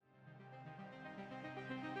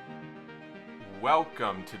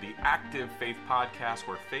welcome to the Active Faith Podcast,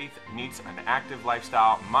 where faith meets an active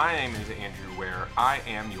lifestyle. My name is Andrew Ware. I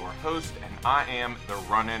am your host, and I am the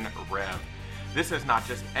Runnin' Rev. This is not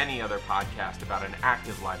just any other podcast about an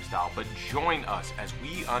active lifestyle, but join us as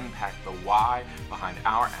we unpack the why behind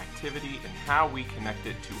our activity and how we connect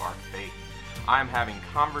it to our faith. I'm having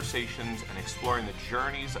conversations and exploring the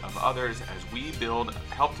journeys of others as we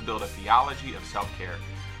help to build a theology of self-care.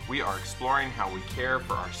 We are exploring how we care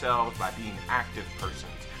for ourselves by being active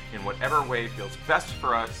persons in whatever way feels best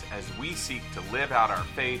for us as we seek to live out our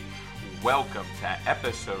faith. Welcome to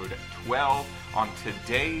episode 12. On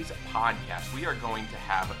today's podcast, we are going to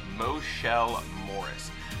have Mochel Morris.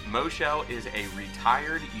 Mochel is a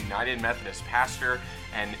retired United Methodist pastor,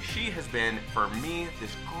 and she has been, for me,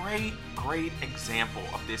 this great example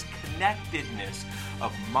of this connectedness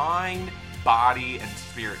of mind, body, and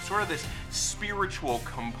spirit, sort of this spiritual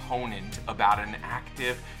component about an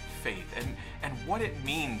active faith and what it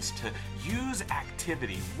means to use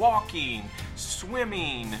activity, walking,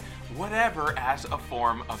 swimming, whatever, as a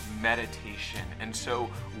form of meditation. And so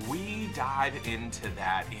we dive into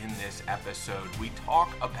that in this episode. We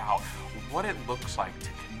talk about what it looks like to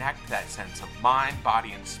connect that sense of mind,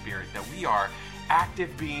 body, and spirit, that we are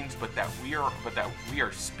active beings, but that we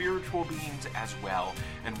are spiritual beings as well,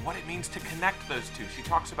 and what it means to connect those two. She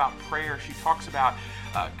talks about prayer. She talks about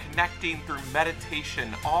connecting through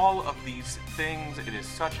meditation. All of these things. It is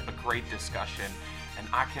such a great discussion, and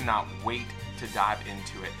I cannot wait to dive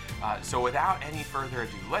into it. So without any further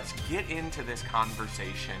ado, let's get into this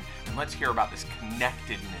conversation, and let's hear about this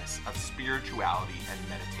connectedness of spirituality and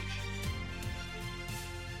meditation.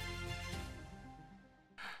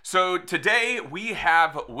 So today we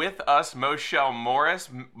have with us Mochel Morris.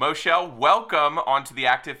 Mochel, welcome onto the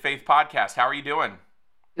Active Faith Podcast. How are you doing?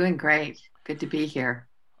 Doing great. Good to be here.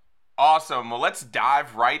 Awesome. Well, let's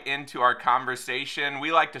dive right into our conversation.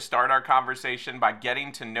 We like to start our conversation by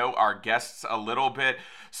getting to know our guests a little bit.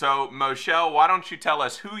 So, Mochel, why don't you tell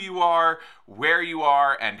us who you are, where you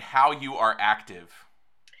are, and how you are active?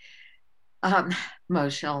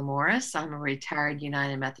 Mochel Morris. I'm a retired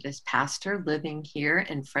United Methodist pastor living here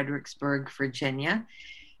in Fredericksburg, Virginia,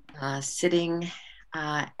 sitting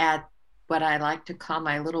at what I like to call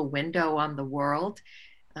my little window on the world.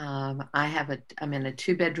 I'm in a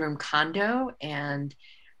 2-bedroom condo, and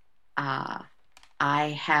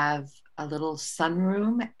I have a little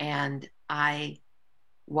sunroom, and I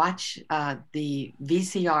watch the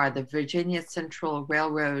VCR, the Virginia Central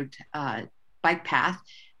Railroad bike path,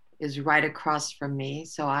 is right across from me.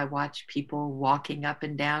 So I watch people walking up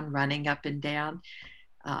and down, running up and down.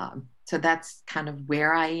 So that's kind of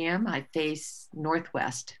where I am. I face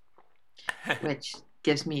northwest, which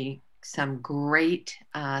gives me some great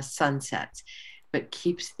sunsets, but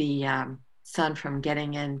keeps the sun from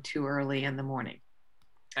getting in too early in the morning.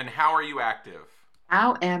 And how are you active?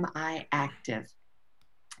 How am I active?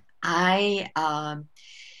 I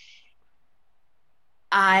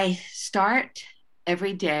start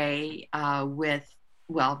every day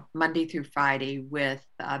Monday through Friday, with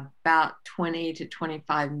about 20 to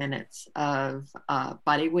 25 minutes of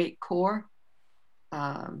body weight core,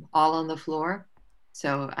 all on the floor.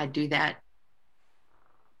 So I do that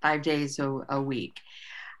 5 days a week.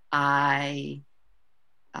 I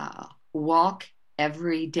walk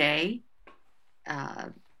every day.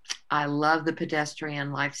 I love the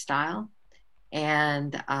pedestrian lifestyle,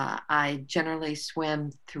 and I generally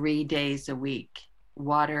swim 3 days a week.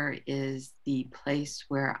 Water is the place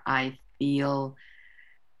where I feel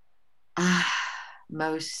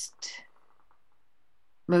most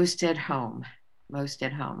at home. Most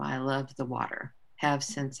at home. I love the water. Have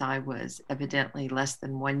since I was evidently less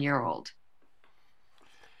than 1 year old.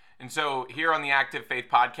 And so here on the Active Faith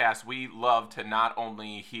Podcast, we love to not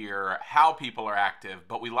only hear how people are active,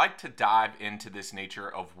 but we like to dive into this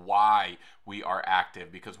nature of why we are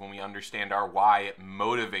active, because when we understand our why, it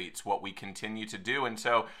motivates what we continue to do. And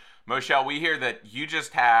so, Mochel, we hear that you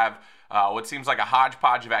just have what seems like a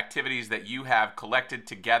hodgepodge of activities that you have collected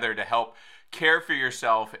together to help care for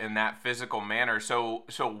yourself in that physical manner. So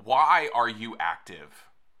why are you active?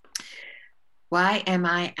 Why am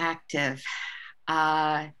I active?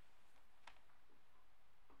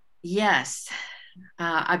 Yes.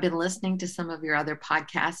 I've been listening to some of your other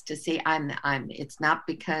podcasts to see it's not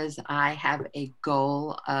because I have a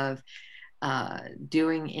goal of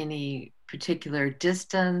doing any particular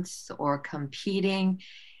distance or competing.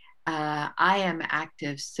 I am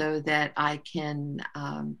active so that I can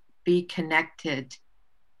be connected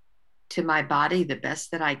to my body the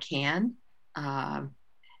best that I can,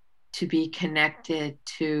 to be connected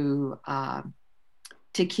to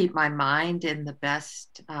keep my mind in the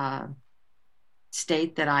best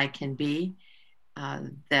state that I can be,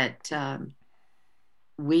 that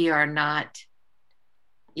we are not,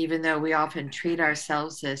 even though we often treat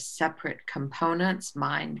ourselves as separate components,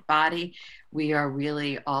 mind, body, we are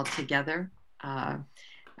really all together. I'm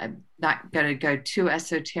not going to go too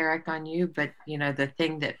esoteric on you, but the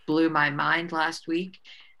thing that blew my mind last week,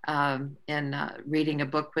 in reading a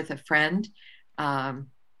book with a friend, um,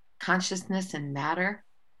 consciousness and matter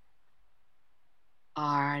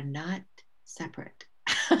are not separate.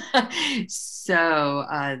 So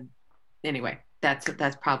anyway,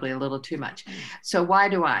 that's probably a little too much. So why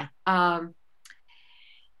do I?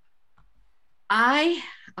 I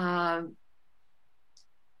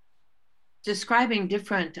describing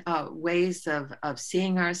different ways of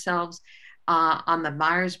seeing ourselves. On the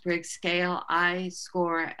Myers-Briggs scale, I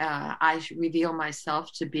reveal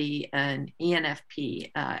myself to be an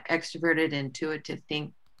ENFP, extroverted, intuitive,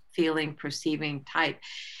 feeling, perceiving type,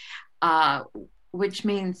 uh, which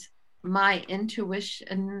means my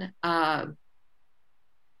intuition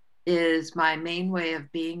is my main way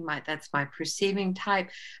of being. That's my perceiving type.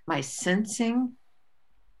 My sensing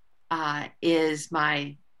is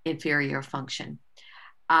my inferior function.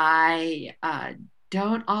 I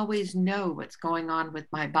don't always know what's going on with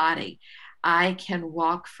my body. I can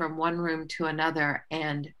walk from one room to another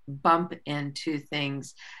and bump into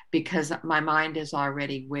things because my mind is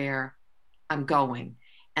already where I'm going,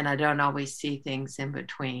 and I don't always see things in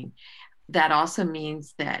between. That also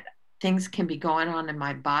means that things can be going on in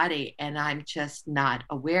my body and I'm just not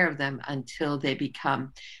aware of them until they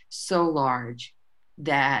become so large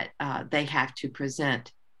that they have to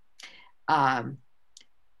present.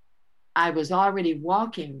 I was already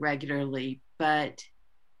walking regularly, but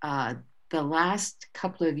the last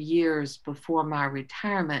couple of years before my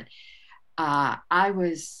retirement, I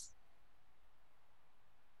was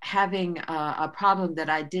having a problem that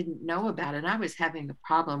I didn't know about. And I was having a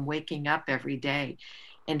problem waking up every day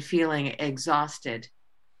and feeling exhausted,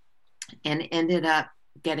 and ended up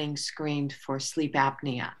getting screened for sleep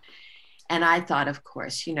apnea. And I thought, of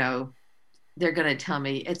course, they're going to tell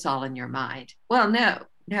me it's all in your mind. Well,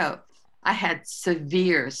 no. I had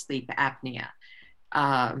severe sleep apnea.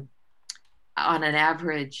 Um, on an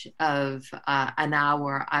average of an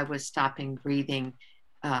hour, I was stopping breathing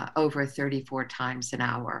over 34 times an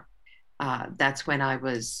hour. That's when I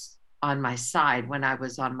was on my side. When I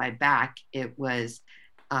was on my back, it was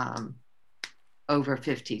over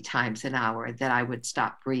 50 times an hour that I would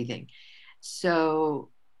stop breathing.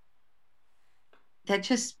 So that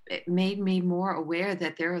just made me more aware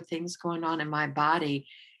that there are things going on in my body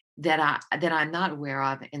that I'm not aware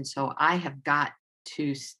of, and so I have got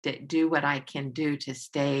to do what I can do to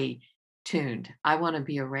stay tuned. I want to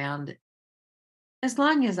be around as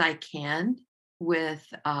long as I can with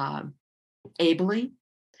ably,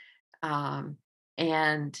 um,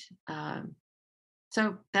 and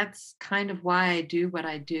so that's kind of why I do what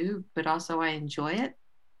I do, but also I enjoy it.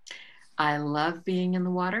 I love being in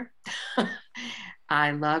the water.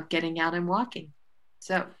 I love getting out and walking.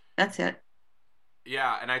 So that's it.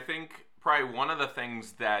 Yeah, and I think probably one of the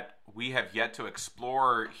things that we have yet to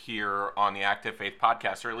explore here on the Active Faith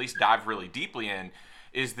podcast, or at least dive really deeply in,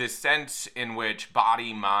 is this sense in which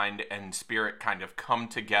body, mind, and spirit kind of come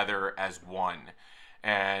together as one.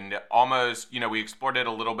 And almost, we explored it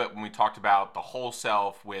a little bit when we talked about the whole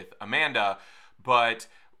self with Amanda, but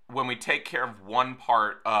when we take care of one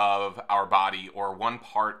part of our body or one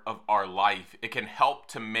part of our life, it can help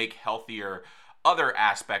to make healthier other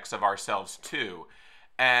aspects of ourselves too.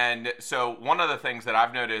 And so one of the things that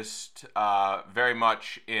I've noticed very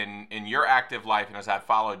much in your active life and as I've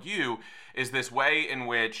followed you is this way in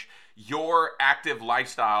which your active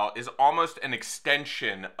lifestyle is almost an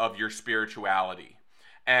extension of your spirituality.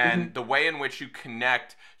 And the way in which you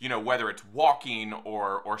connect, whether it's walking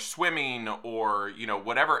or swimming or,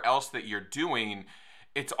 whatever else that you're doing,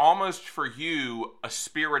 it's almost for you a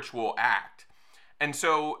spiritual act. And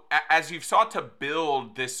so as you've sought to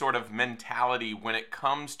build this sort of mentality when it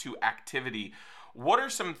comes to activity, what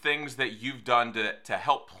are some things that you've done to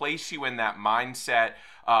help place you in that mindset?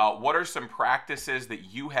 What are some practices that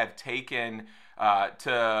you have taken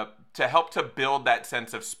to help to build that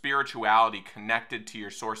sense of spirituality connected to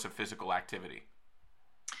your source of physical activity?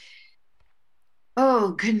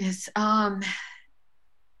 Oh goodness.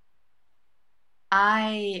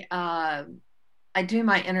 I do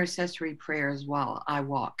my intercessory prayer as well. I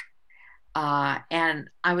walk. And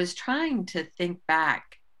I was trying to think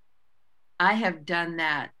back. I have done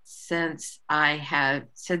that since I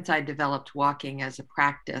developed walking as a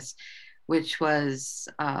practice, which was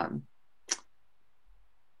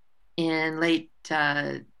in late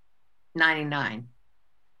 99.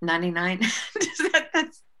 99.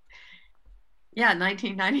 That's, yeah,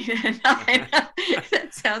 1999.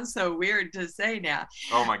 That sounds so weird to say now.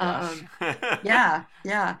 Oh my gosh. Um, yeah,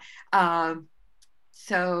 yeah. Um,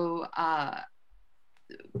 so,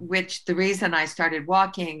 which the reason I started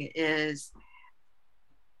walking is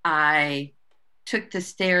I took the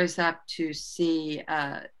stairs up to see,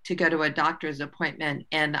 to go to a doctor's appointment,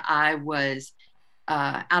 and I was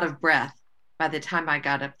out of breath by the time I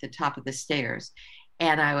got up the top of the stairs.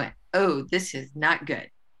 And I went, oh, this is not good.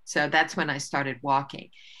 So that's when I started walking.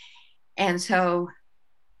 And so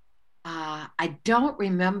I don't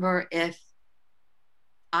remember if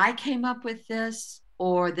I came up with this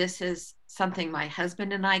or this is something my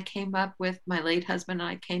husband and I came up with, my late husband and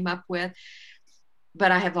I came up with.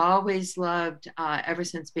 But I have always loved, ever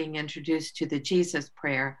since being introduced to the Jesus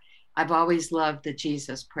prayer, I've always loved the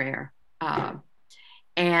Jesus prayer.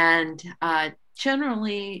 And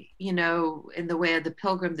generally, in the way of the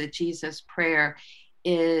pilgrim, the Jesus prayer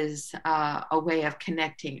is a way of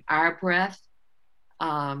connecting our breath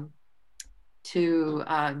um, to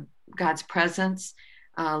God's presence.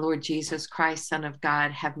 Lord Jesus Christ, Son of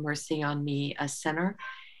God, have mercy on me, a sinner.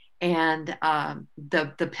 And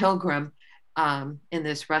the pilgrim in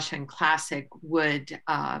this Russian classic would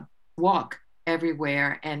walk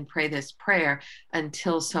everywhere and pray this prayer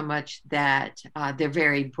until so much that their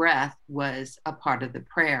very breath was a part of the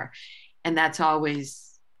prayer. And that's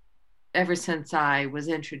always, ever since I was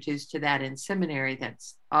introduced to that in seminary,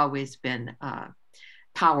 that's always been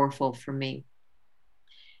powerful for me.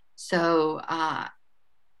 So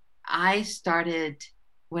I started,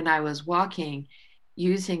 when I was walking,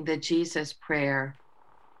 using the Jesus prayer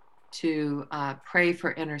to pray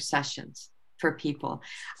for intercessions for people.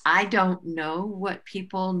 I don't know what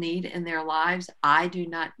people need in their lives. I do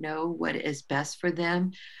not know what is best for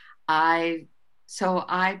them. So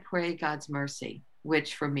I pray God's mercy,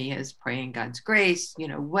 which for me is praying God's grace,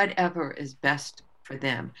 whatever is best for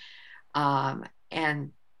them.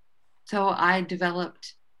 And so I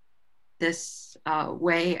developed this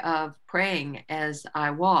way of praying as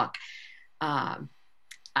I walk. I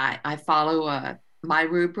follow my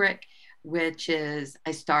rubric, which is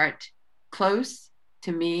I start close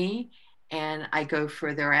to me and I go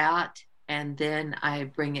further out, and then I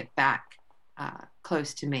bring it back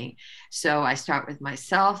close to me. So I start with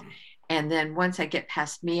myself, and then once I get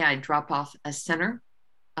past me, I drop off a sinner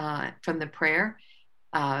from the prayer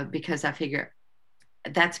because I figure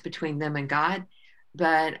that's between them and God.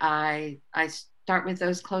 But I start with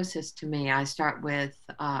those closest to me. I start with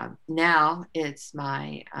now it's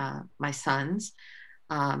my sons,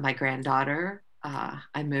 my granddaughter.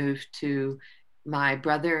 I moved to my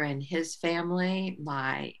brother and his family,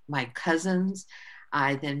 my cousins.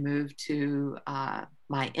 I then moved to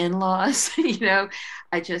my in-laws.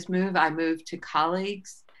 I just move. I moved to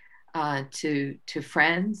colleagues, to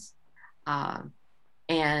friends,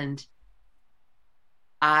 and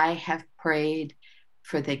I have prayed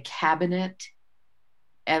for the cabinet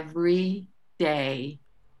every day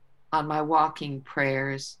on my walking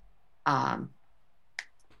prayers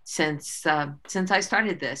since I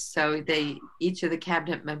started this. So each of the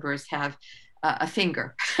cabinet members have a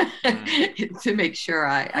finger to make sure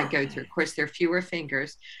I go through. Of course, there are fewer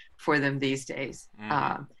fingers for them these days.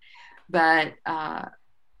 But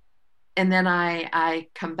and then I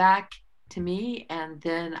come back to me, and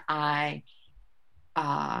then I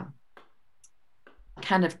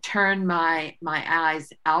kind of turn my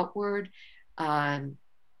eyes outward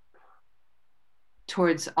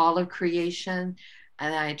towards all of creation,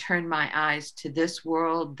 and I turn my eyes to this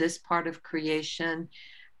world, this part of creation.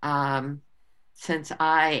 Since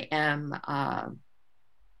I am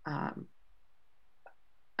an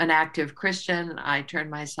active Christian, I turn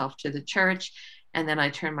myself to the church, and then I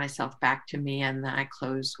turn myself back to me, and then I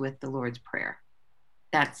close with the Lord's Prayer.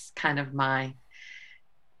 That's kind of my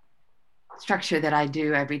structure that I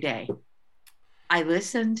do every day. I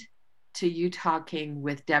listened to you talking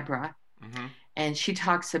with Deborah, and she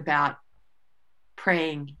talks about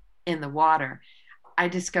praying in the water. I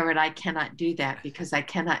discovered I cannot do that because I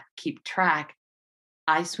cannot keep track.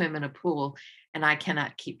 I swim in a pool and I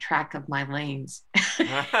cannot keep track of my lanes,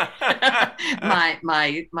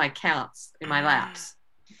 my counts in my laps.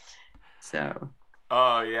 So.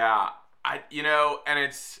 Oh yeah, and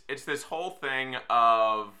it's this whole thing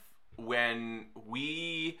of when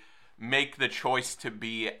we make the choice to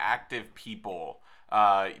be active people.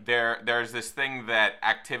 There's this thing that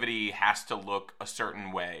activity has to look a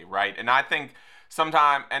certain way, right? And I think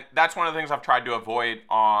sometimes, and that's one of the things I've tried to avoid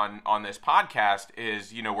on this podcast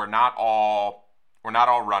is, we're not all We're not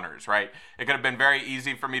all runners, right? It could have been very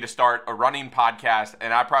easy for me to start a running podcast,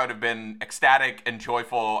 and I probably would have been ecstatic and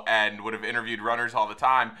joyful and would have interviewed runners all the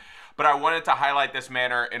time. But I wanted to highlight this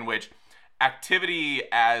manner in which activity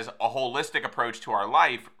as a holistic approach to our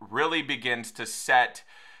life really begins to set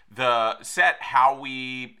how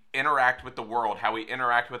we interact with the world, how we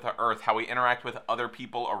interact with the earth, how we interact with other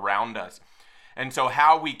people around us. And so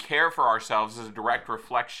how we care for ourselves is a direct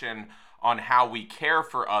reflection on how we care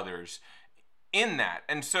for others in that.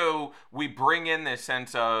 And so we bring in this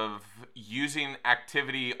sense of using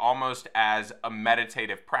activity almost as a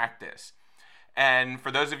meditative practice. And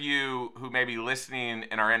for those of you who may be listening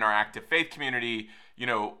in our interactive faith community,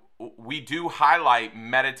 we do highlight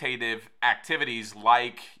meditative activities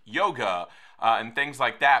like yoga and things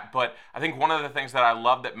like that. But I think one of the things that I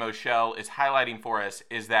love that Mochel is highlighting for us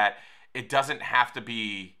is that it doesn't have to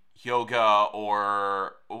be yoga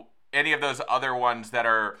or any of those other ones that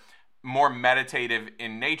are more meditative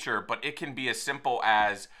in nature, but it can be as simple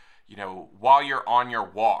as, while you're on your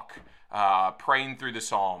walk, praying through the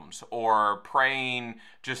Psalms, or praying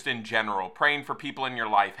just in general, praying for people in your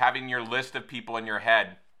life, having your list of people in your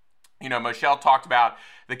head. Mochel talked about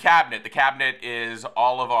the cabinet. The cabinet is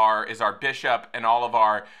our bishop and all of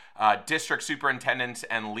our district superintendents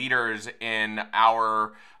and leaders in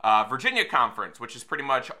our Virginia conference, which is pretty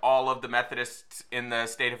much all of the Methodists in the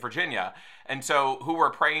state of Virginia. And so who we're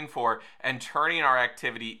praying for and turning our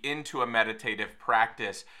activity into a meditative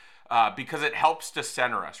practice because it helps to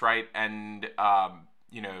center us, right? And,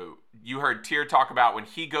 you heard Tyr talk about when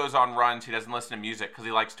he goes on runs, he doesn't listen to music because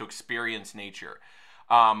he likes to experience nature.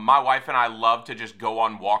 My wife and I love to just go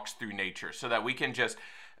on walks through nature so that we can just,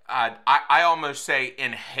 I almost say,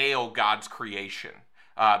 inhale God's creation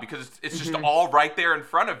because it's just all right there in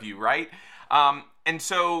front of you, right? And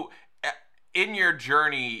so in your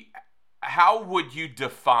journey, how would you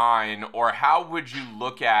define or how would you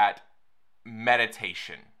look at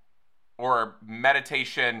meditation or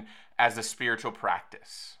meditation as a spiritual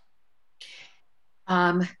practice?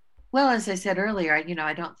 Well, as I said earlier,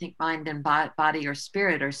 I don't think mind and body or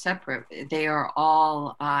spirit are separate. They are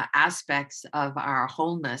all aspects of our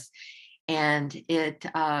wholeness, and it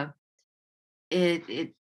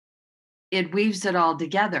weaves it all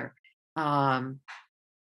together.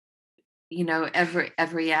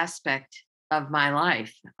 Every aspect of my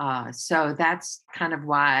life. So that's kind of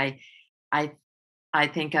why I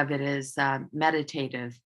think of it as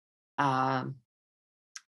meditative. I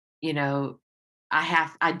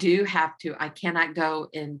cannot go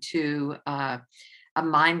into a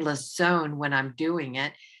mindless zone when I'm doing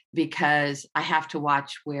it because I have to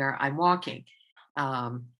watch where I'm walking.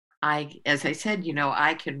 As I said,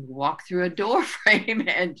 I can walk through a door frame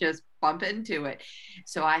and just bump into it.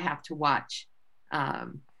 So I have to watch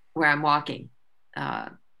where I'm walking.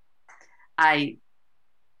 I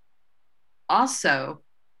also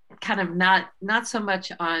kind of not so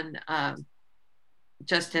much on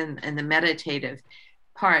just in the meditative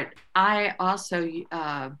part. I also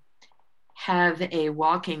have a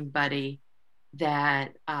walking buddy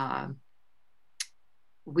that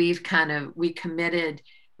we committed.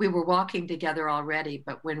 We were walking together already,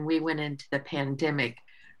 but when we went into the pandemic,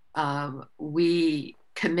 we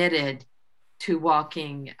committed to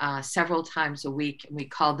walking several times a week, and we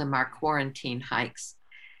called them our quarantine hikes.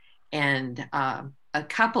 And a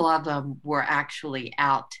couple of them were actually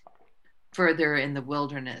out further in the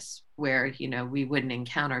wilderness where, we wouldn't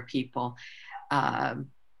encounter people.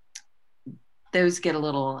 Those get a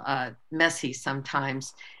little messy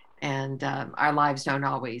sometimes, and our lives don't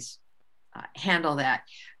always handle that.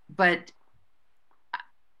 But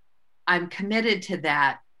I'm committed to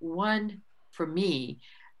that, one, for me,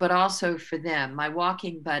 but also for them. My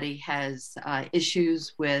walking buddy has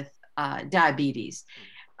issues with diabetes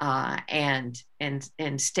and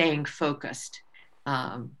staying focused,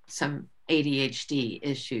 some ADHD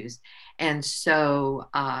issues. And so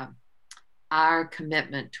our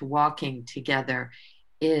commitment to walking together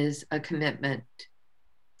is a commitment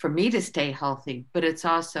for me to stay healthy, but it's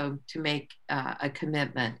also to make a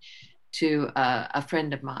commitment to a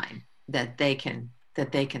friend of mine that they can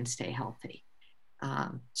stay healthy.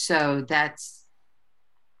 So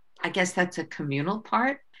I guess that's a communal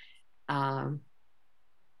part.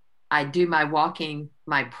 I do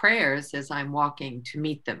my prayers as I'm walking to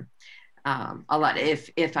meet them a lot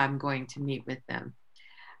if I'm going to meet with them.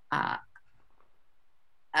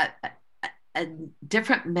 A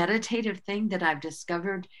different meditative thing that I've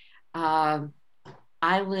discovered. I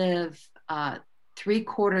live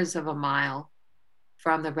 3/4 of a mile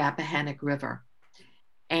from the Rappahannock River,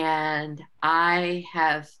 and I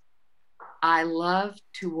love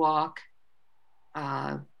to walk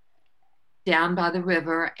down by the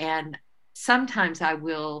river, and sometimes I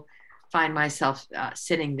will find myself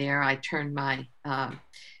sitting there. I turn my uh,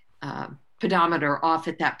 pedometer off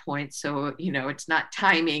at that point, so it's not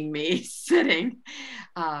timing me sitting.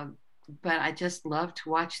 Um, but I just love to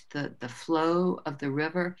watch the flow of the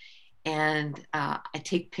river, and I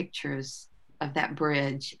take pictures of that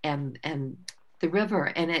bridge and the river,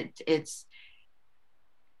 and it's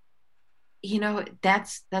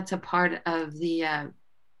that's a part of the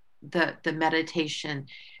meditation,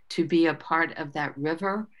 to be a part of that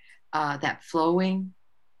river, that flowing,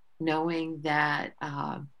 knowing that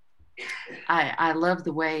I love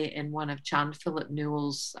the way in one of John Philip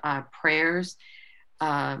Newell's prayers,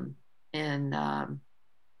 um, and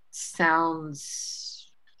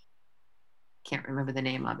sounds, can't remember the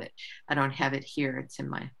name of it. I don't have it here. It's in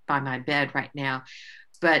my by my bed right now.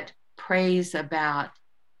 But praise about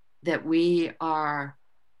that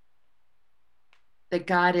that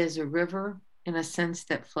God is a river in a sense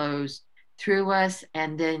that flows through us,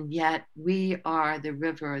 and then yet we are the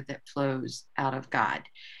river that flows out of God.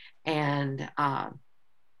 And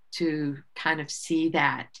to kind of see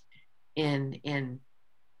that in in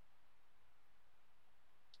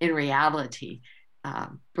in reality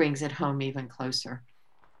brings it home even closer.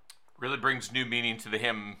 Really brings new meaning to the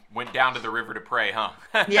hymn. Went down to the river to pray, huh?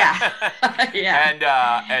 Yeah,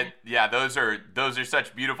 yeah. And yeah, those are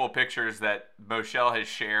such beautiful pictures that Mochel has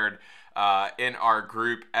shared in our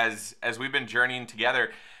group as we've been journeying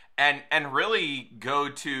together, and really go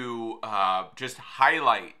to just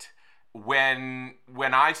highlight when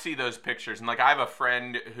I see those pictures. And like, I have a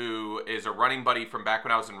friend who is a running buddy from back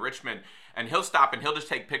when I was in Richmond, and he'll stop and he'll just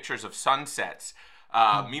take pictures of sunsets.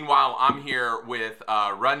 Meanwhile, I'm here with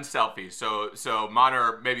run selfies, so mine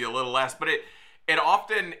are maybe a little less, but it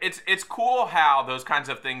often it's cool how those kinds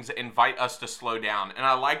of things invite us to slow down. And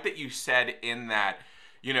I like that you said in that,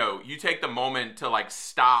 you take the moment to like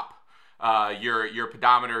stop your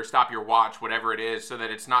pedometer, stop your watch, whatever it is, so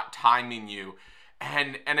that it's not timing you.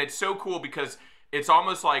 And it's so cool because it's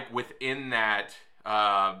almost like within that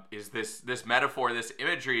is this metaphor, this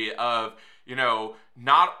imagery of,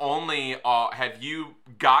 not only have you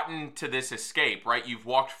gotten to this escape, right? You've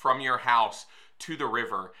walked from your house to the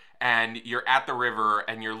river, and you're at the river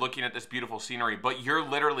and you're looking at this beautiful scenery, but you're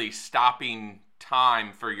literally stopping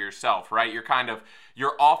time for yourself, right?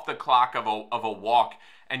 You're off the clock of a walk,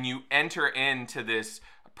 and you enter into this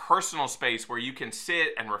personal space where you can sit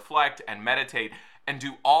and reflect and meditate and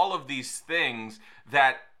do all of these things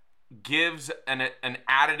that gives an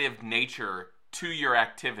additive nature to your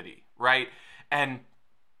activity, right? And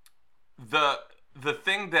the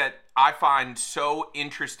thing that I find so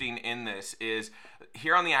interesting in this is,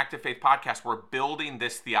 here on the Active Faith Podcast, we're building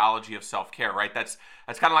this theology of self-care, right? That's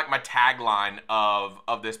kind of like my tagline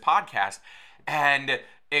of this podcast. And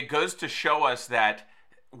it goes to show us that,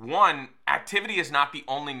 one, activity is not the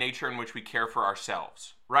only nature in which we care for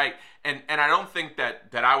ourselves, right? And I don't think that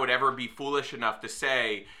I would ever be foolish enough to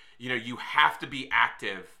say, you have to be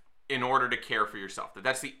active in order to care for yourself.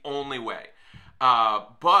 That's the only way.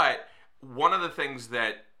 But one of the things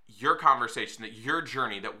that your conversation, that your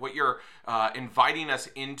journey, that what you're inviting us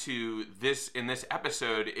into in this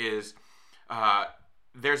episode is,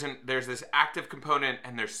 there's this active component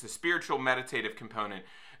and there's the spiritual meditative component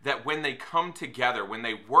that when they come together, when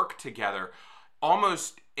they work together,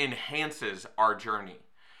 almost enhances our journey.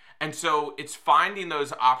 And so it's finding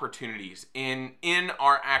those opportunities in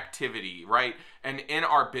our activity, right? And in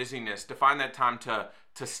our busyness to find that time to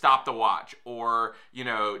stop the watch, or,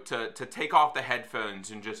 to take off the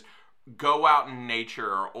headphones and just go out in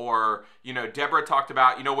nature. Or, Deborah talked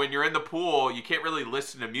about, when you're in the pool, you can't really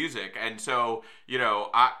listen to music. And so,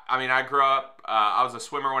 I grew up, I was a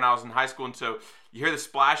swimmer when I was in high school. And so you hear the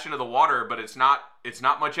splashing of the water, but it's not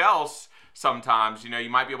much else. Sometimes, you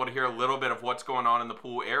might be able to hear a little bit of what's going on in the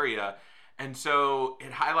pool area. And so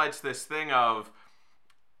it highlights this thing of,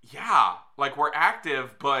 yeah, like, we're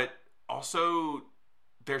active, but also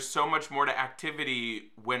there's so much more to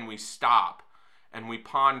activity when we stop and we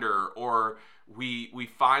ponder, or we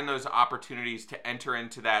find those opportunities to enter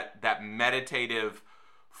into that meditative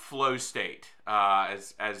flow state.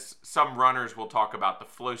 As some runners will talk about the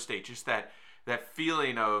flow state, just that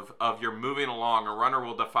feeling of you're moving along. A runner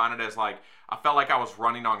will define it as like, I felt like I was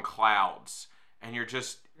running on clouds, and you're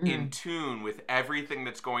just in tune with everything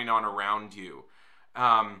that's going on around you.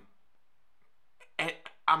 And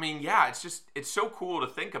I mean, yeah, it's so cool to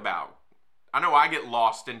think about. I know I get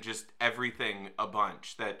lost in just everything a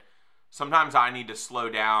bunch, that sometimes I need to slow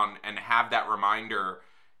down and have that reminder,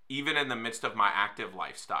 even in the midst of my active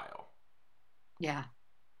lifestyle. Yeah.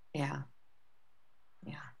 Yeah.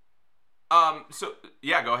 Yeah. So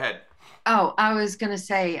yeah, go ahead. Oh, I was going to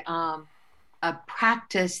say a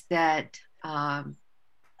practice that I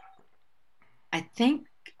think,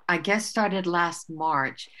 I guess, started last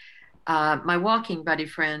March. My walking buddy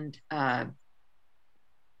friend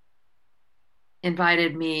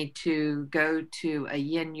invited me to go to a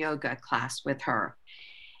yin yoga class with her.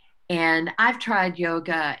 And I've tried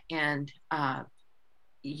yoga and,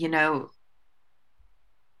 you know,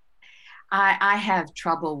 I have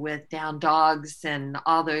trouble with down dogs and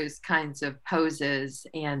all those kinds of poses.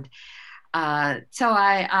 And so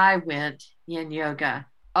I went yin yoga.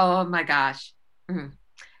 Oh my gosh. Mm,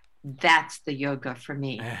 that's the yoga for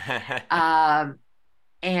me. Um,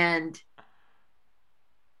 and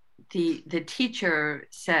the teacher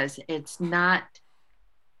says it's not,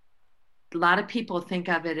 a lot of people think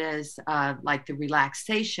of it as like the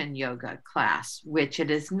relaxation yoga class, which it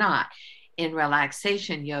is not. In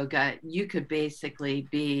relaxation yoga, you could basically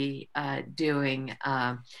be doing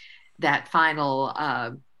that final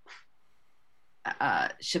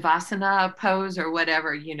shavasana pose or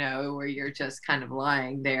whatever, where you're just kind of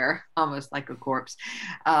lying there almost like a corpse.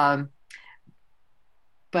 Um,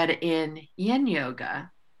 but in yin yoga,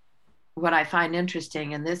 what I find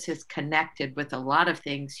interesting, and this is connected with a lot of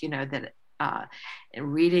things, that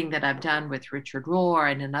reading that I've done with Richard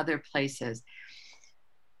Rohr and in other places,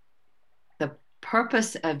 the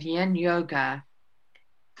purpose of yin yoga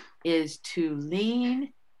is to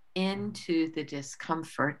lean into the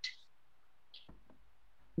discomfort,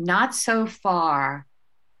 not so far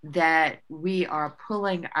that we are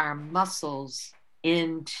pulling our muscles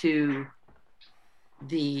into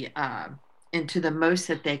the most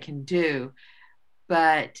that they can do,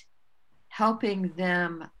 but helping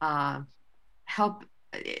them help.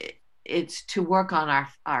 It's to work on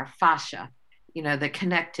our fascia, the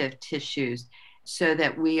connective tissues, so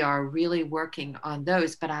that we are really working on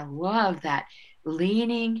those. But I love that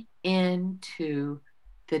leaning into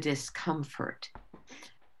the discomfort.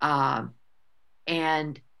 And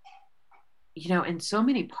in so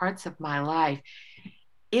many parts of my life,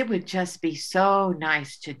 it would just be so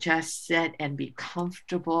nice to just sit and be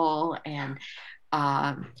comfortable. And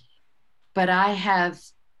but I have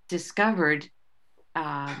discovered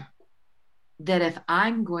that if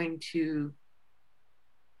I'm going to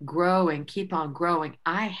grow and keep on growing,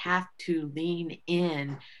 I have to lean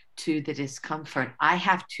in to the discomfort. I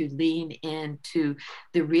have to lean into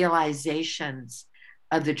the realizations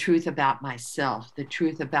of the truth about myself, the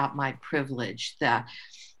truth about my privilege, the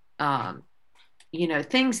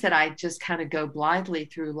things that I just kind of go blindly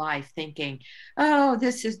through life thinking, oh,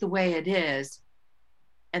 this is the way it is.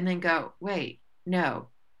 And then go, wait, no,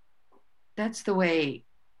 that's the way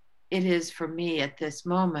it is for me at this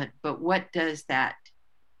moment. But what does that,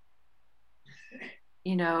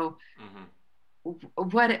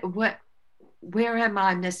 what, where am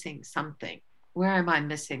I missing something? Where am I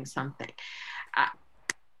missing something? I,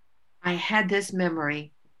 I had this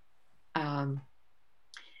memory of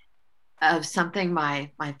something my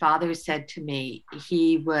father said to me.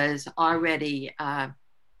 He was already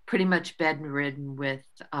pretty much bedridden with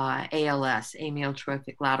ALS,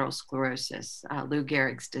 amyotrophic lateral sclerosis, Lou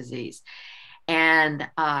Gehrig's disease. And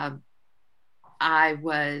I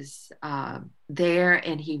was there,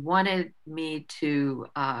 and he wanted me to,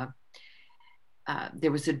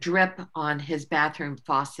 there was a drip on his bathroom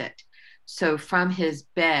faucet. So from his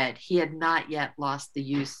bed, he had not yet lost the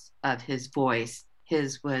use of his voice.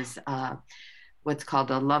 His was what's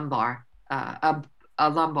called a lumbar,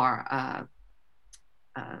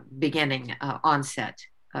 beginning onset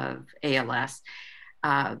of ALS.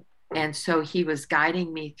 And so he was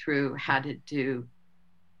guiding me through how to do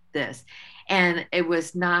this. And it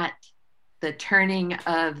was not, the turning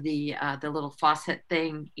of the little faucet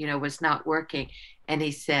thing, was not working. And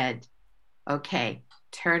he said, okay,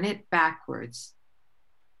 turn it backwards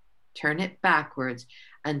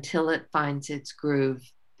until it finds its groove.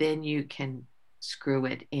 Then you can screw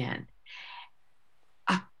it in.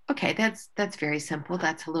 Okay, that's very simple.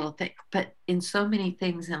 That's a little thing. But in so many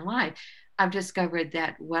things in life, I've discovered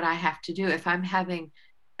that what I have to do, if I'm having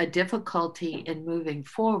a difficulty in moving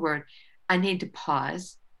forward, I need to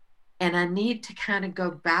pause, and I need to kind of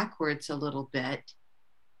go backwards a little bit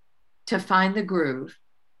to find the groove,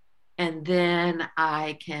 and then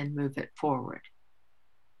I can move it forward.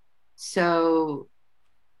 So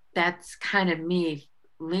that's kind of me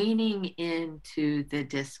leaning into the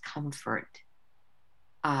discomfort,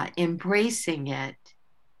 embracing it.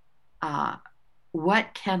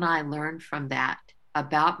 What can I learn from that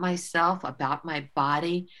about myself, about my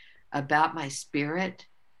body, about my spirit,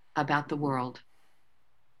 about the world?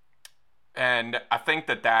 And I think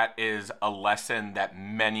that that is a lesson that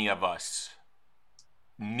many of us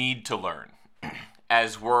need to learn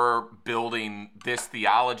as we're building this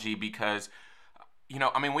theology because,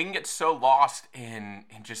 I mean, we can get so lost in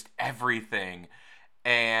just everything,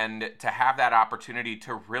 and to have that opportunity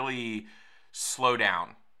to really slow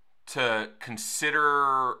down, to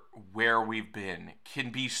consider where we've been, can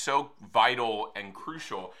be so vital and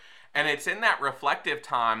crucial. And it's in that reflective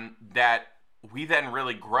time that we then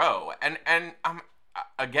really grow. And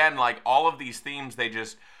again, like all of these themes, they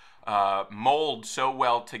just mold so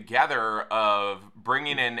well together of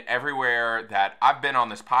bringing in everywhere that I've been on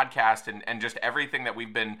this podcast, and just everything that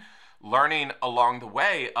we've been learning along the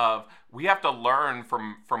way of we have to learn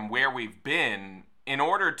from where we've been in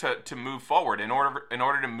order to move forward, in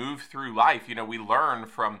order to move through life. We learn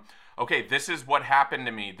from, okay, this is what happened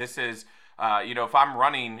to me. This is if I'm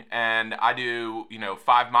running and I do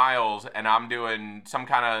 5 miles and I'm doing some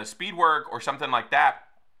kind of speed work or something like that,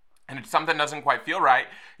 and if something doesn't quite feel right,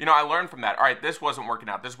 I learn from that. All right, this wasn't working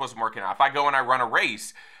out. This wasn't working out. If I go and I run a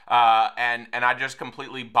race, and I just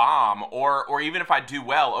completely bomb, or even if I do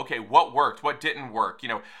well, okay, what worked? What didn't work?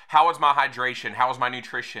 How was my hydration? How was my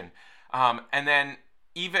nutrition? And then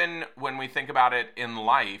even when we think about it in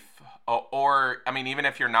life, or I mean, even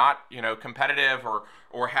if you're not, competitive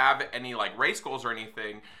or have any like race goals or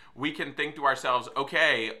anything, we can think to ourselves,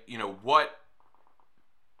 okay,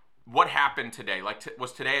 what happened today? Like,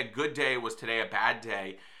 was today a good day? Was today a bad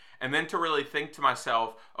day? And then to really think to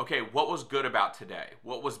myself, okay, what was good about today?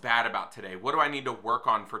 What was bad about today? What do I need to work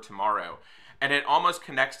on for tomorrow? And it almost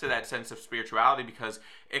connects to that sense of spirituality because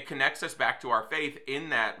it connects us back to our faith in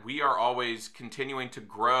that we are always continuing to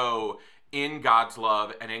grow in God's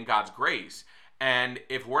love and in God's grace. And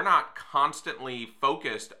if we're not constantly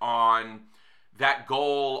focused on that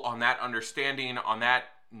goal, on that understanding, on that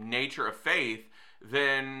nature of faith,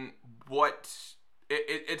 then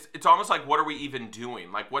it's almost like, what are we even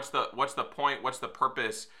doing? Like, what's the point? What's the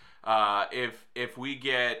purpose? If we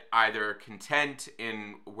get either content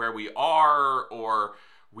in where we are, or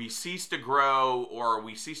we cease to grow, or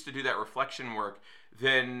we cease to do that reflection work,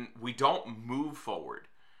 then we don't move forward.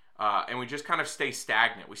 And we just kind of stay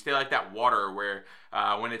stagnant. We stay like that water where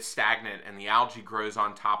when it's stagnant and the algae grows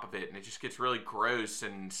on top of it, and it just gets really gross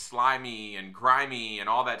and slimy and grimy and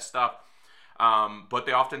all that stuff. But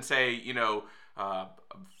they often say,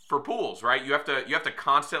 for pools, right? You have to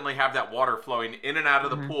constantly have that water flowing in and out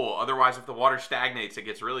of the pool. Otherwise, if the water stagnates, it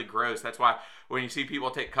gets really gross. That's why when you see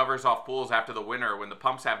people take covers off pools after the winter when the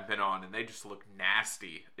pumps haven't been on, and they just look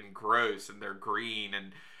nasty and gross, and they're green,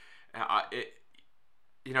 and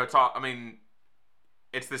it's all. I mean,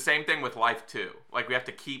 it's the same thing with life too. Like, we have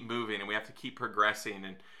to keep moving and we have to keep progressing,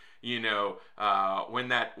 and when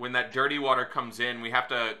that dirty water comes in, we have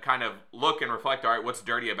to kind of look and reflect. All right, what's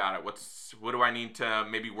dirty about it? What do I need to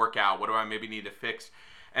maybe work out? What do I maybe need to fix?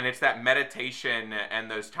 And it's that meditation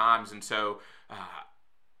and those times. And so,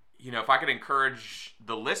 if I could encourage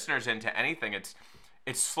the listeners into anything, it's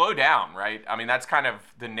slow down, right? I mean, that's kind of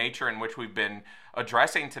the nature in which we've been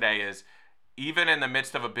addressing today. Is even in the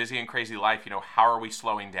midst of a busy and crazy life, how are we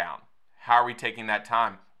slowing down? How are we taking that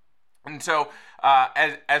time? And so,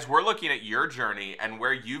 as we're looking at your journey and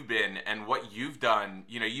where you've been and what you've done,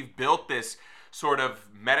 you've built this sort of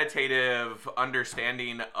meditative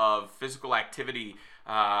understanding of physical activity.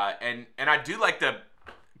 And I do like to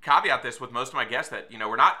caveat this with most of my guests that,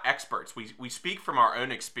 we're not experts. We speak from our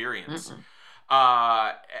own experience.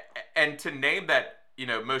 And to name that,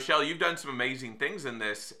 Mochel, you've done some amazing things in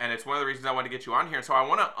this, and it's one of the reasons I want to get you on here. So I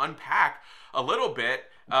want to unpack a little bit,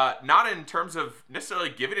 not in terms of necessarily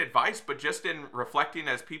giving advice, but just in reflecting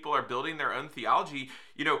as people are building their own theology.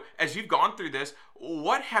 As you've gone through this,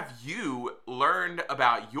 what have you learned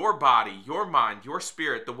about your body, your mind, your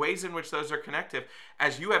spirit, the ways in which those are connected,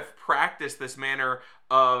 as you have practiced this manner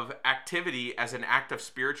of activity as an act of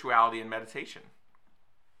spirituality and meditation?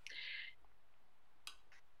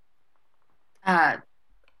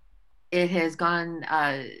 It has gone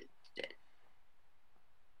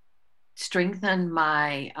strengthened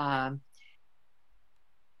my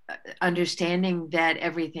understanding that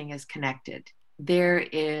everything is connected. There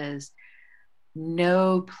is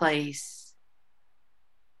no place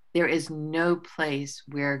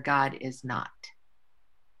where God is not.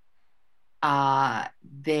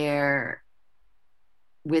 There,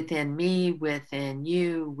 within me, within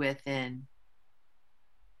you, within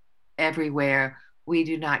everywhere, we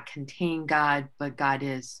do not contain God, but God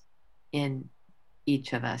is in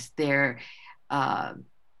each of us. God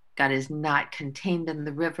is not contained in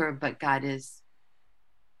the river, but God is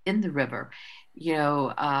in the river.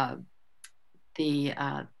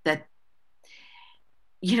 That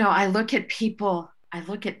I look at people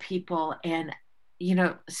and,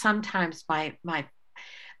 sometimes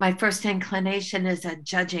my first inclination is a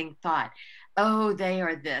judging thought. Oh, they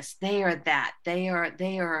are this, they are that, they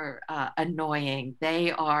are annoying,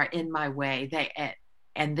 they are in my way.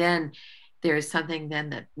 And then there's something then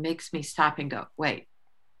that makes me stop and go, wait,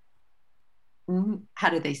 how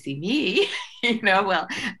do they see me? Well,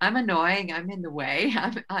 I'm annoying, I'm in the way,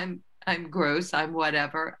 I'm gross, I'm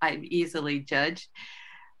whatever, I'm easily judged.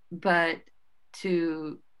 But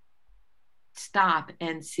to stop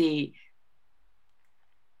and see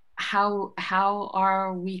how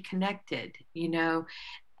are we connected,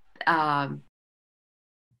 um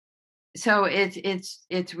so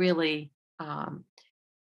it's really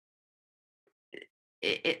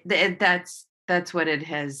that's what it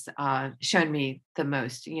has shown me the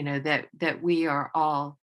most, that we are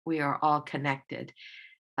all connected.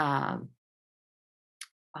 um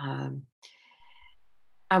um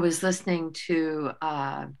I was listening to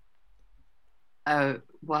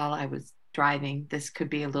while I was driving. This could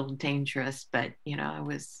be a little dangerous, but I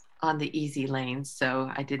was on the easy lane, so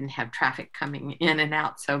I didn't have traffic coming in and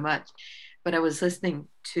out so much. But I was listening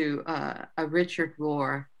to a Richard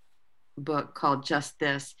Rohr book called Just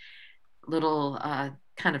This, little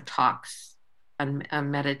kind of talks on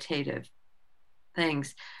meditative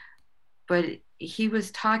things. But he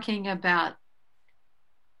was talking about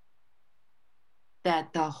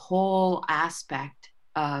that the whole aspect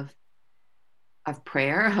of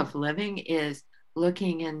prayer, of living, is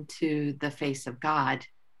looking into the face of God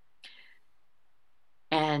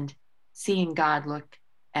and seeing God look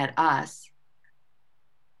at us.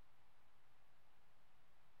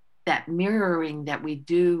 That mirroring that we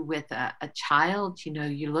do with a child,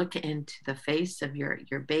 you look into the face of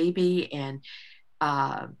your baby, and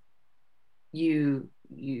uh, you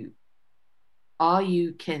all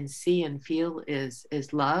you can see and feel is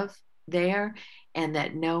love there, and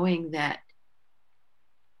that knowing that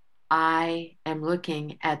I am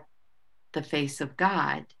looking at the face of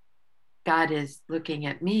God. God is looking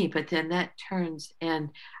at me, but then that turns and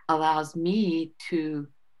allows me to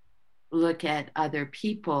look at other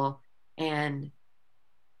people. And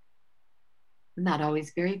I'm not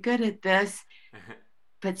always very good at this,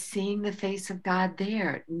 but seeing the face of God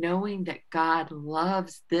there, knowing that God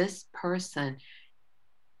loves this person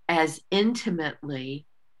as intimately,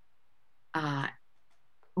 uh,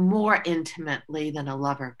 more intimately than a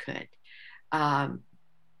lover could. Um,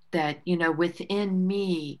 that within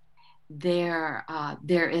me there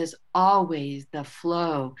is always the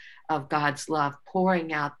flow of God's love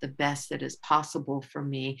pouring out the best that is possible for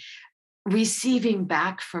me, receiving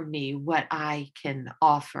back from me what I can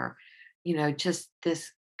offer. Just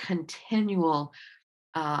this continual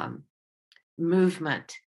um,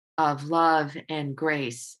 movement of love and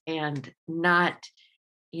grace, and not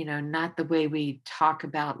the way we talk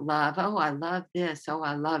about love. Oh, I love this. Oh,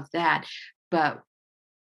 I love that. But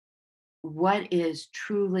what is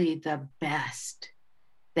truly the best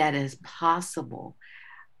that is possible,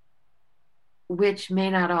 which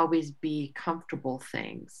may not always be comfortable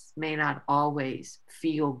things, may not always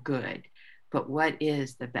feel good, but what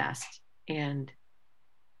is the best? And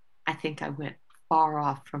I think I went far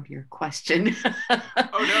off from your question.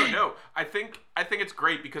 Oh no, no. I think it's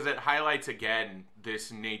great because it highlights again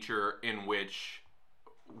this nature in which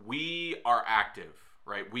we are active,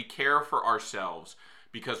 right? We care for ourselves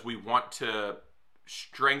because we want to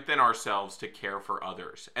strengthen ourselves to care for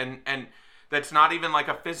others. And that's not even like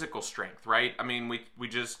a physical strength, right? I mean, we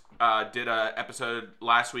just did a episode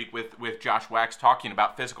last week with Josh Wax talking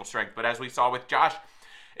about physical strength, but as we saw with Josh,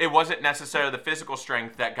 it wasn't necessarily the physical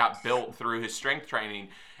strength that got built through his strength training.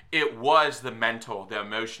 It was the mental, the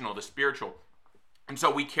emotional, the spiritual. And so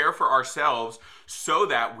we care for ourselves so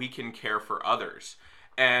that we can care for others.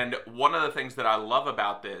 And one of the things that I love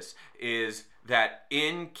about this is that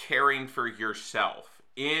in caring for yourself,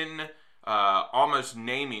 in almost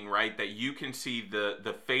naming, right, that you can see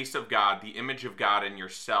the face of God, the image of God in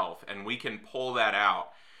yourself, and we can pull that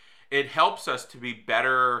out, it helps us to be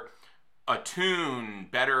better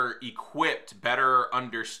attuned, better equipped, better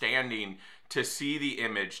understanding to see the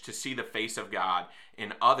image, to see the face of God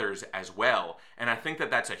in others as well. And I think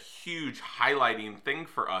that that's a huge highlighting thing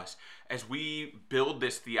for us as we build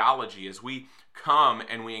this theology, as we come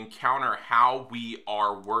and we encounter how we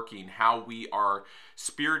are working, how we are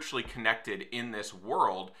spiritually connected in this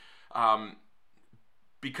world.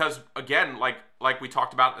 Because again, like we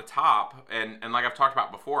talked about at the top, and like I've talked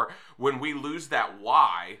about before, when we lose that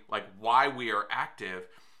why, like why we are active,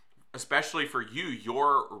 especially for you,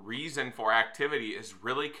 your reason for activity is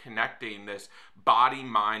really connecting this body,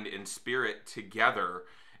 mind, and spirit together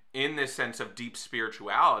in this sense of deep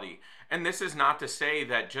spirituality. And this is not to say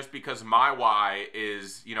that just because my why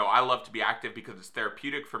is, I love to be active because it's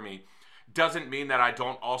therapeutic for me, doesn't mean that I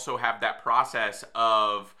don't also have that process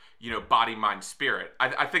of, body, mind, spirit.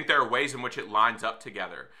 I think there are ways in which it lines up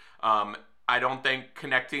together. I don't think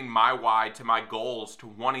connecting my why to my goals, to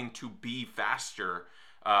wanting to be faster,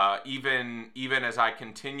 even as I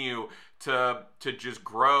continue to just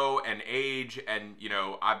grow and age, and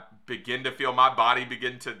I begin to feel my body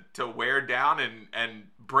begin to wear down and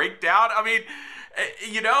break down. I mean,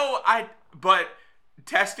 but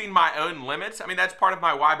testing my own limits, I mean, that's part of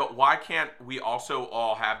my why. But why can't we also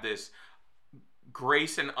all have this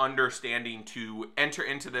grace and understanding to enter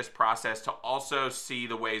into this process, to also see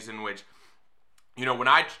the ways in which,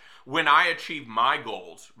 when I achieve my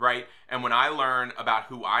goals, right, and when I learn about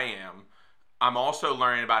who I am, I'm also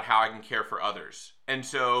learning about how I can care for others. And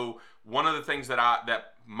so one of the things that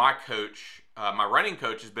my coach, my running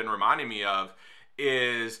coach, has been reminding me of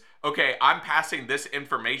is, okay, I'm passing this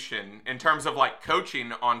information in terms of like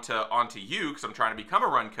coaching onto you, because I'm trying to become a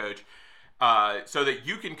run coach, so that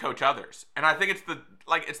you can coach others. And I think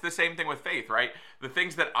it's the same thing with faith, right? The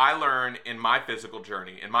things that I learn in my physical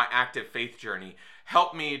journey, in my active faith journey,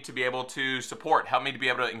 help me to be able to support, help me to be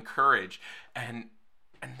able to encourage. And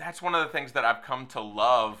that's one of the things that I've come to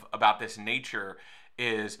love about this nature,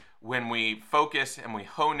 is when we focus and we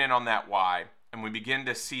hone in on that why, and we begin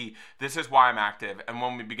to see this is why I'm active, and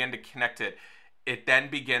when we begin to connect it, it then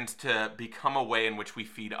begins to become a way in which we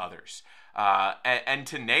feed others. And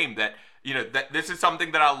to name that, that this is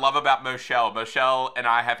something that I love about Mochel. Mochel and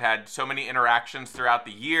I have had so many interactions throughout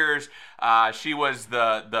the years. She was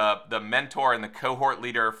the mentor and the cohort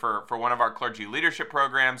leader for one of our clergy leadership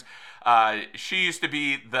programs. She used to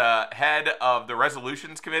be the head of the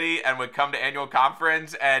resolutions committee and would come to annual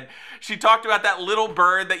conference, and she talked about that little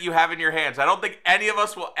bird that you have in your hands. I don't think any of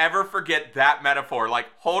us will ever forget that metaphor. Like,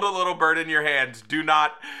 hold a little bird in your hands.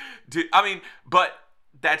 But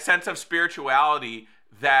that sense of spirituality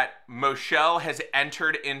that Mochel has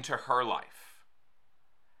entered into her life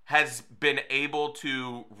has been able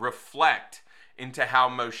to reflect into how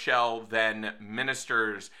Mochel then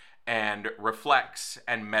ministers and reflects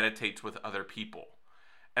and meditates with other people.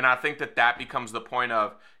 And I think that becomes the point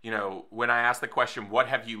of, when I ask the question, what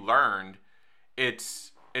have you learned?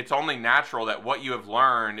 It's only natural that what you have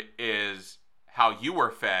learned is how you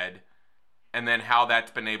were fed, and then how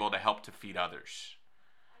that's been able to help to feed others.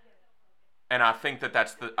 And I think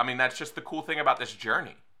that's just the cool thing about this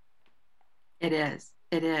journey. It is.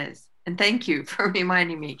 And thank you for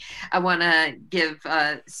reminding me. I want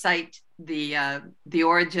to cite the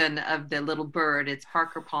origin of the little bird. It's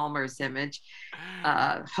Parker Palmer's image,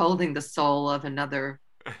 holding the soul of another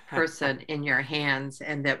person in your hands,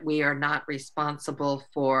 and that we are not responsible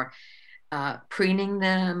for preening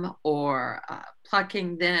them or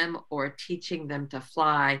plucking them or teaching them to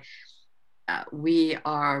fly. We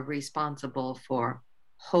are responsible for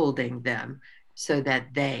holding them so that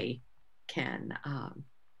they can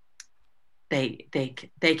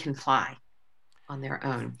they can fly on their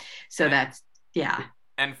own. So that's, yeah.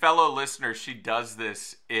 And fellow listeners, she does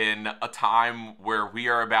this in a time where we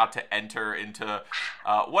are about to enter into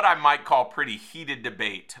what I might call pretty heated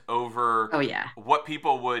debate over what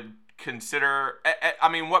people would consider,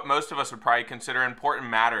 what most of us would probably consider important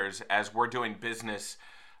matters as we're doing business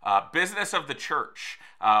of the church,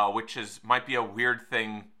 which might be a weird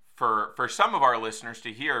thing for some of our listeners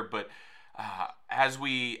to hear, but as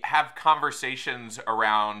we have conversations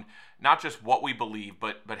around not just what we believe,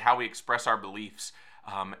 but how we express our beliefs,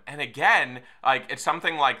 and again, like, it's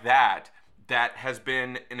something like that has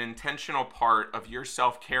been an intentional part of your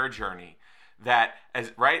self-care journey. That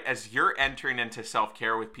as you're entering into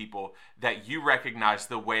self-care with people, that you recognize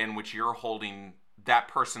the way in which you're holding that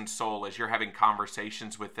person's soul as you're having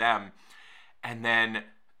conversations with them, and then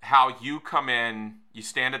how you come in, you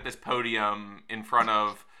stand at this podium in front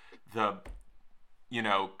of the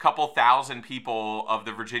couple thousand people of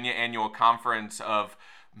the Virginia Annual Conference of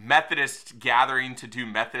Methodists gathering to do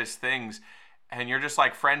Methodist things, and you're just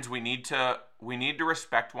like, friends, we need to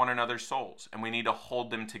respect one another's souls, and we need to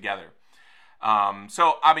hold them together.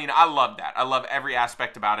 I love that. I love every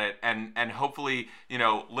aspect about it. And hopefully,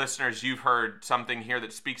 listeners, you've heard something here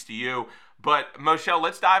that speaks to you. But Mochel,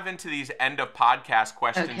 let's dive into these end of podcast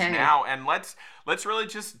questions now. And let's really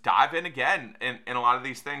just dive in again in a lot of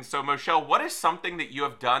these things. So Mochel, what is something that you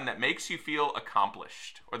have done that makes you feel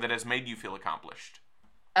accomplished, or that has made you feel accomplished?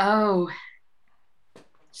 Oh,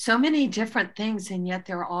 so many different things, and yet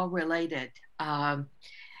they're all related.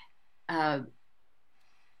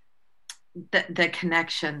 The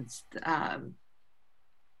connections,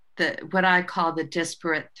 the what I call the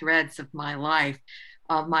disparate threads of my life,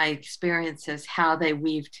 of my experiences, how they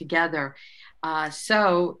weave together.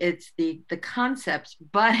 So it's the concepts,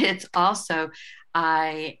 but it's also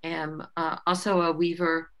I am also a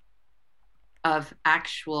weaver of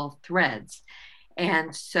actual threads,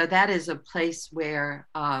 and so that is a place where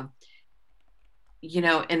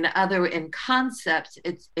in concepts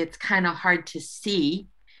it's kind of hard to see,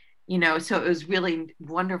 so it was really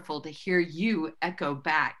wonderful to hear you echo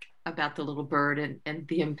back about the little bird and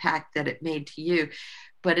the impact that it made to you.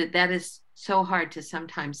 But that is so hard to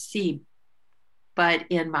sometimes see. But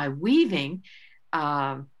in my weaving,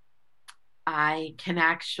 um, I can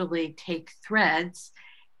actually take threads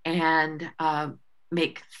and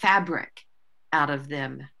make fabric out of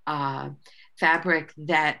them, fabric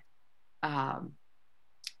that um,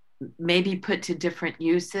 may be put to different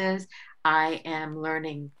uses. I am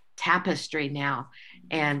learning tapestry now.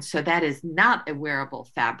 And so that is not a wearable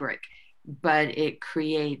fabric, but it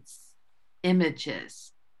creates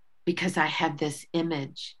images because I have this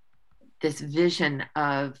image, this vision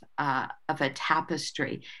of a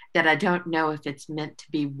tapestry that I don't know if it's meant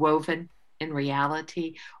to be woven in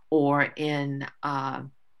reality or in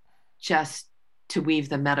just to weave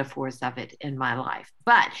the metaphors of it in my life.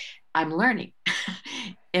 But I'm learning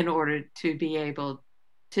in order to be able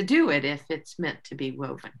to do it if it's meant to be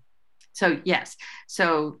woven. So yes,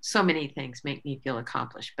 so many things make me feel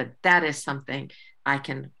accomplished, but that is something I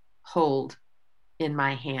can hold in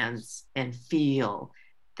my hands and feel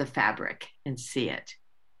the fabric and see it.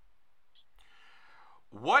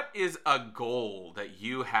 What is a goal that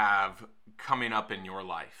you have coming up in your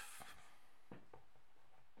life?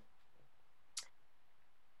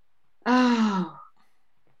 Oh,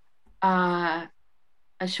 uh,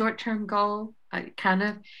 a short-term goal kind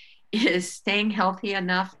of is staying healthy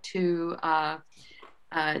enough to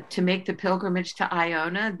make the pilgrimage to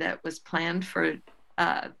Iona that was planned for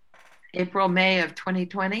April, May of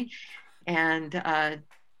 2020. And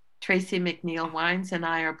Tracy McNeil Wines and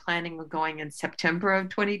I are planning on going in September of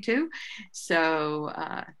 22. So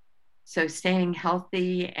staying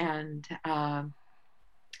healthy and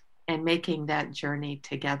making that journey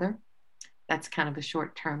together. That's kind of a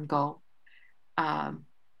short-term goal. Um,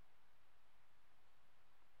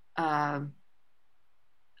 um,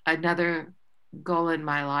 Another goal in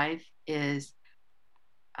my life is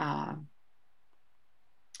um,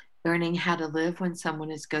 learning how to live when someone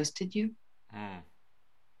has ghosted you. Mm.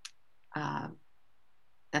 Um,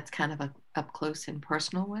 that's kind of a up close and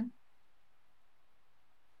personal one.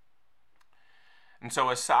 And so,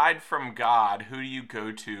 aside from God, who do you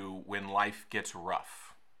go to when life gets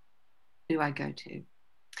rough? Do I go to?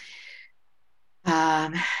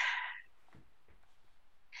 Um,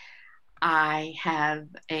 I have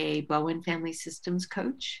a Bowen Family Systems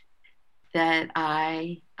coach that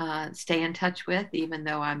I stay in touch with, even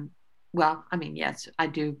though yes, I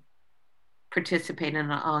do participate in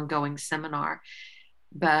an ongoing seminar,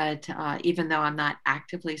 but even though I'm not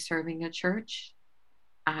actively serving a church,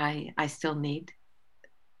 I still need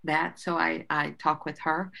that. So I talk with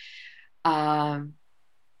her. Um,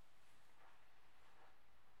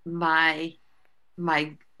 my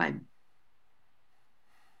my my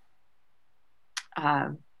uh,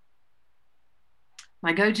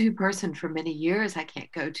 my go-to person for many years I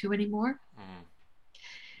can't go to anymore Mm.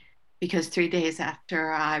 because 3 days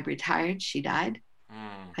after I retired, she died.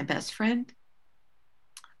 Mm. My best friend,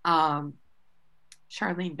 um,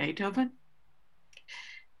 Charlene Beethoven.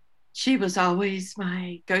 She was always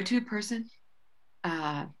my go-to person.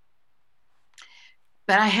 Uh,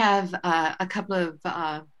 but I have a couple of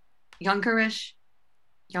younger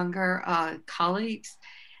colleagues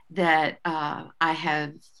that I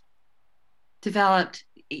have developed.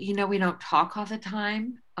 We don't talk all the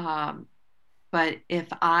time, but if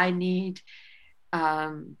I need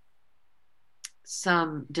um,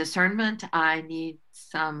 some discernment, I need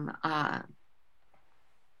some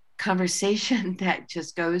conversation that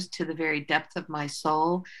just goes to the very depth of my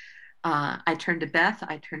soul. I turn to Beth,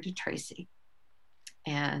 I turn to Tracy.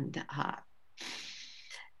 And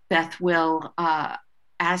Beth will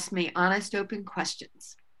ask me honest, open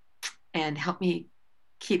questions and help me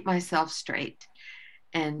keep myself straight.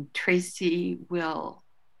 And Tracy will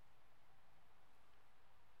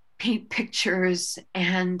paint pictures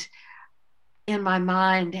and in my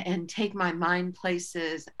mind and take my mind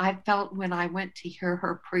places. I felt when I went to hear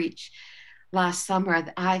her preach last summer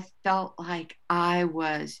that I felt like I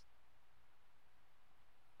was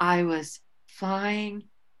flying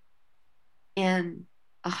in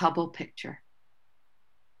a Hubble picture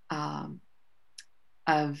um,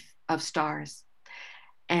 of of stars.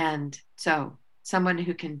 And so someone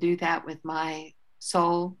who can do that with my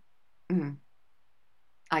soul Mm,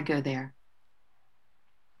 I go there.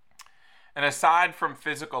 And aside from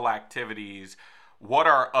physical activities, what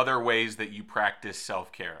are other ways that you practice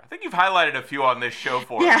self-care? I think you've highlighted a few on this show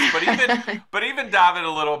for us, but even Yeah. but even dive in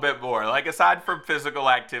a little bit more. Like aside from physical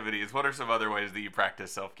activities, what are some other ways that you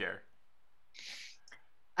practice self-care?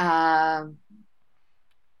 um,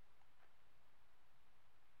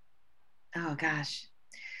 oh gosh.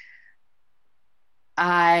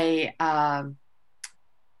 I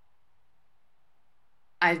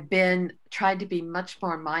I've been tried to be much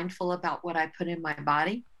more mindful about what I put in my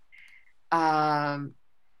body. Um,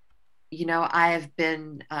 I have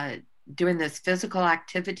been doing this physical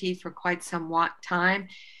activity for quite some time,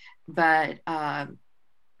 but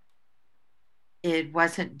it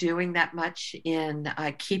wasn't doing that much in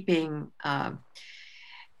keeping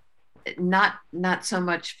not so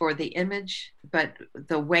much for the image, but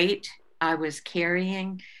the weight I was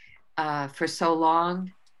carrying for so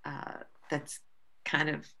long. Uh, that's kind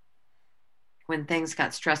of when things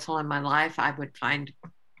got stressful in my life. I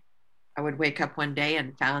would wake up one day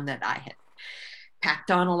and found that I had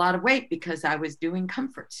packed on a lot of weight because I was doing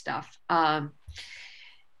comfort stuff.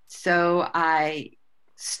 So I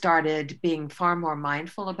started being far more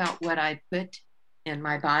mindful about what I put in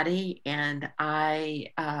my body, and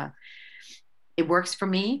it works for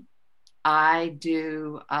me. I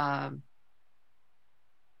do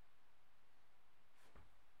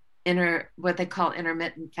what they call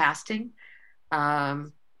intermittent fasting.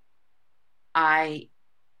 Um, I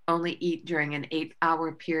only eat during an 8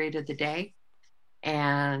 hour period of the day,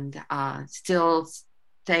 and still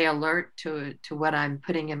stay alert to what I'm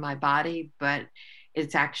putting in my body, but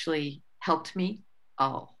it's actually helped me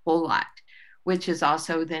a whole lot, which has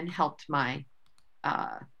also then helped my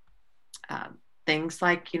uh, uh, things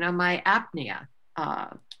like my apnea. Uh,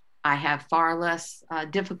 I have far less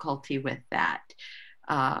difficulty with that.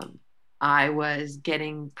 Um, I was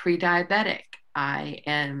getting pre-diabetic. I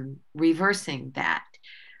am reversing that.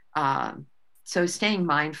 Um, so staying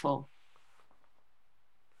mindful.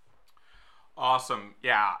 Awesome.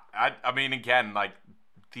 Yeah. I mean, again, like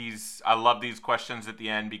I love these questions at the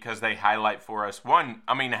end because they highlight for us, one,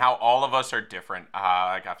 I mean, how all of us are different.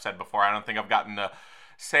 Like I've said before, I don't think I've gotten the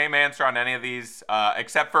same answer on any of these,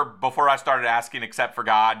 except for before I started asking, except for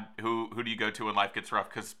God, who do you go to when life gets rough?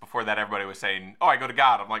 Because before that, everybody was saying, oh, I go to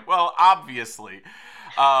God. I'm like, well, obviously.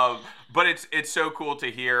 Um, but it's so cool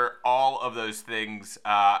to hear all of those things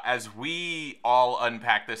as we all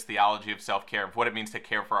unpack this theology of self-care, of what it means to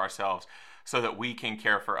care for ourselves so that we can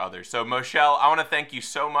care for others. So, Mochel, I want to thank you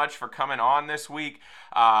so much for coming on this week.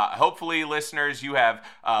 Hopefully, listeners, you have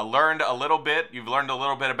learned a little bit. You've learned a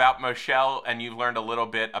little bit about Mochel, and you've learned a little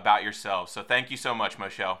bit about yourself. So thank you so much,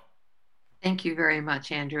 Mochel. Thank you very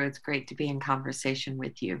much, Andrew. It's great to be in conversation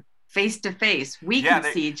with you. Face to face. We Yeah,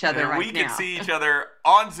 can see each other right we now. can see each other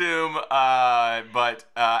on Zoom, but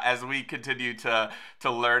as we continue to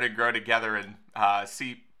learn and grow together and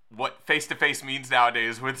see what face-to-face means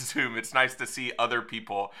nowadays with Zoom, it's nice to see other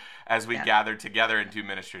people as we gather together and do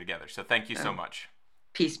ministry together. So thank you so much.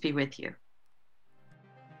 Peace be with you.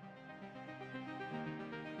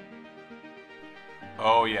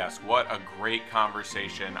 Oh yes, what a great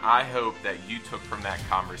conversation. I hope that you took from that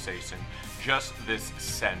conversation just this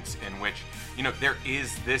sense in which, there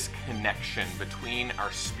is this connection between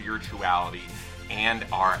our spirituality and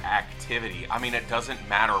our activity. I mean, it doesn't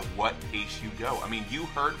matter what pace you go. I mean, you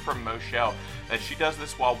heard from Mochel that she does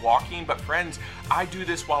this while walking, but friends, I do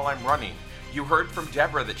this while I'm running. You heard from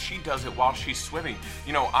Deborah that she does it while she's swimming.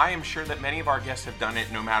 I am sure that many of our guests have done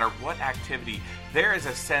it no matter what activity. There is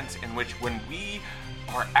a sense in which when we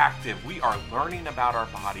are active, we are learning about our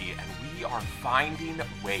body and we are finding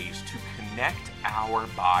ways to connect our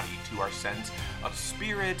body to our sense of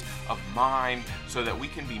spirit, of mind, so that we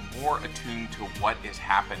can be more attuned to what is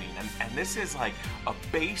happening. And this is like a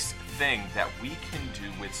base thing that we can do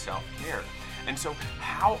with self-care. And so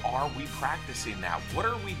how are we practicing that? What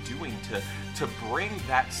are we doing to bring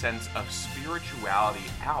that sense of spirituality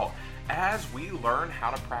out as we learn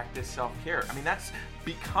how to practice self-care? I mean, that's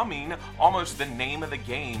becoming almost the name of the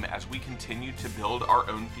game as we continue to build our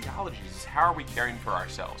own theologies. How are we caring for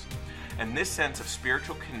ourselves? And this sense of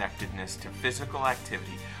spiritual connectedness to physical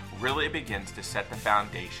activity really begins to set the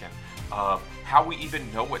foundation of how we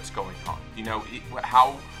even know what's going on.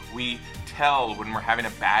 How we tell when we're having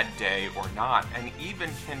a bad day or not, and even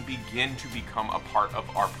can begin to become a part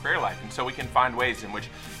of our prayer life. And so we can find ways in which,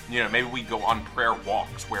 maybe we go on prayer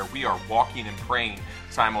walks where we are walking and praying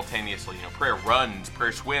simultaneously, prayer runs,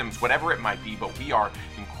 prayer swims, whatever it might be, but we are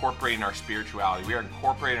incorporating our spirituality. We are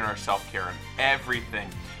incorporating our self-care, and everything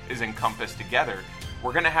is encompassed together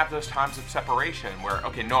we're going to have those times of separation where,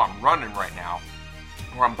 okay, no, I'm running right now,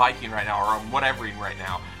 or I'm biking right now, or I'm whatevering right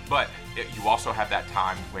now. But you also have that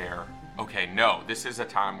time where, okay, no, this is a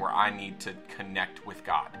time where I need to connect with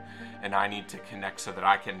God. And I need to connect so that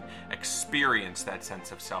I can experience that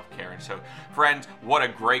sense of self-care. And so, friends, what a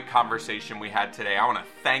great conversation we had today. I want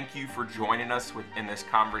to thank you for joining us in this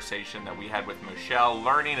conversation that we had with Mochel,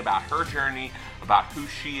 learning about her journey, about who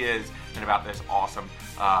she is, and about this awesome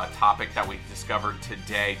topic that we discovered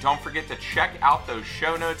today. Don't forget to check out those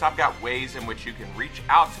show notes. I've got ways in which you can reach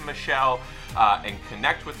out to Mochel and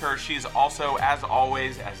connect with her. She's also, as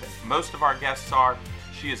always, as most of our guests are,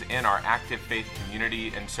 she is in our Active Faith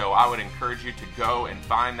community, and so I would encourage you to go and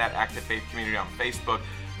find that Active Faith community on Facebook.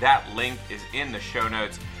 That link is in the show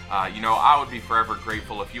notes. I would be forever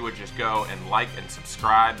grateful if you would just go and like and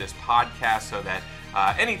subscribe this podcast so that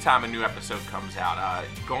anytime a new episode comes out,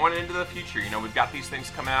 going into the future, we've got these things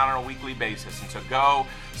coming out on a weekly basis. And so go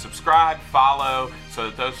subscribe, follow, so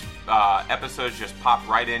that those episodes just pop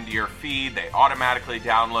right into your feed. They automatically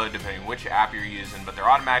download depending on which app you're using, but they're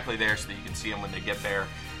automatically there so that you can see them when they get there.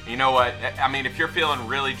 You know what? I mean, if you're feeling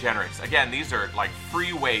really generous, again, these are like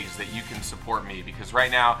free ways that you can support me, because right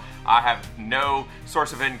now I have no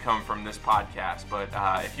source of income from this podcast. But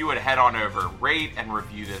if you would head on over, rate and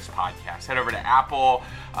review this podcast. Head over to Apple,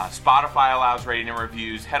 Spotify allows rating and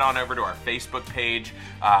reviews. Head on over to our Facebook page,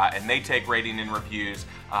 and they take rating and reviews.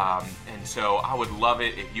 And so I would love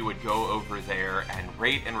it if you would go over there and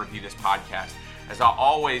rate and review this podcast. As I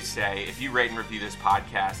always say, if you rate and review this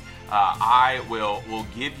podcast, I will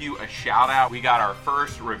give you a shout out. We got our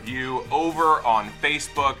first review over on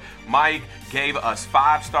Facebook. Mike gave us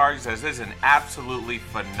 5 stars. He says, this is an absolutely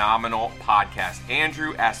phenomenal podcast.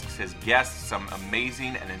 Andrew asks his guests some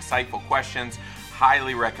amazing and insightful questions.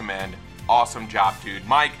 Highly recommend. Awesome job, dude.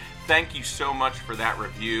 Mike, thank you so much for that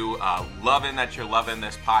review. Loving that you're loving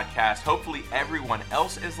this podcast. Hopefully everyone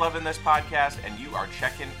else is loving this podcast and you are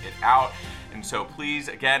checking it out. And so please,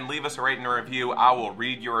 again, leave us a rating and review. I will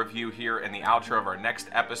read your review here in the outro of our next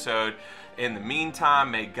episode. In the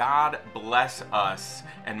meantime, may God bless us,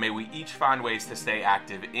 and may we each find ways to stay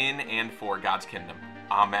active in and for God's kingdom.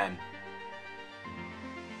 Amen.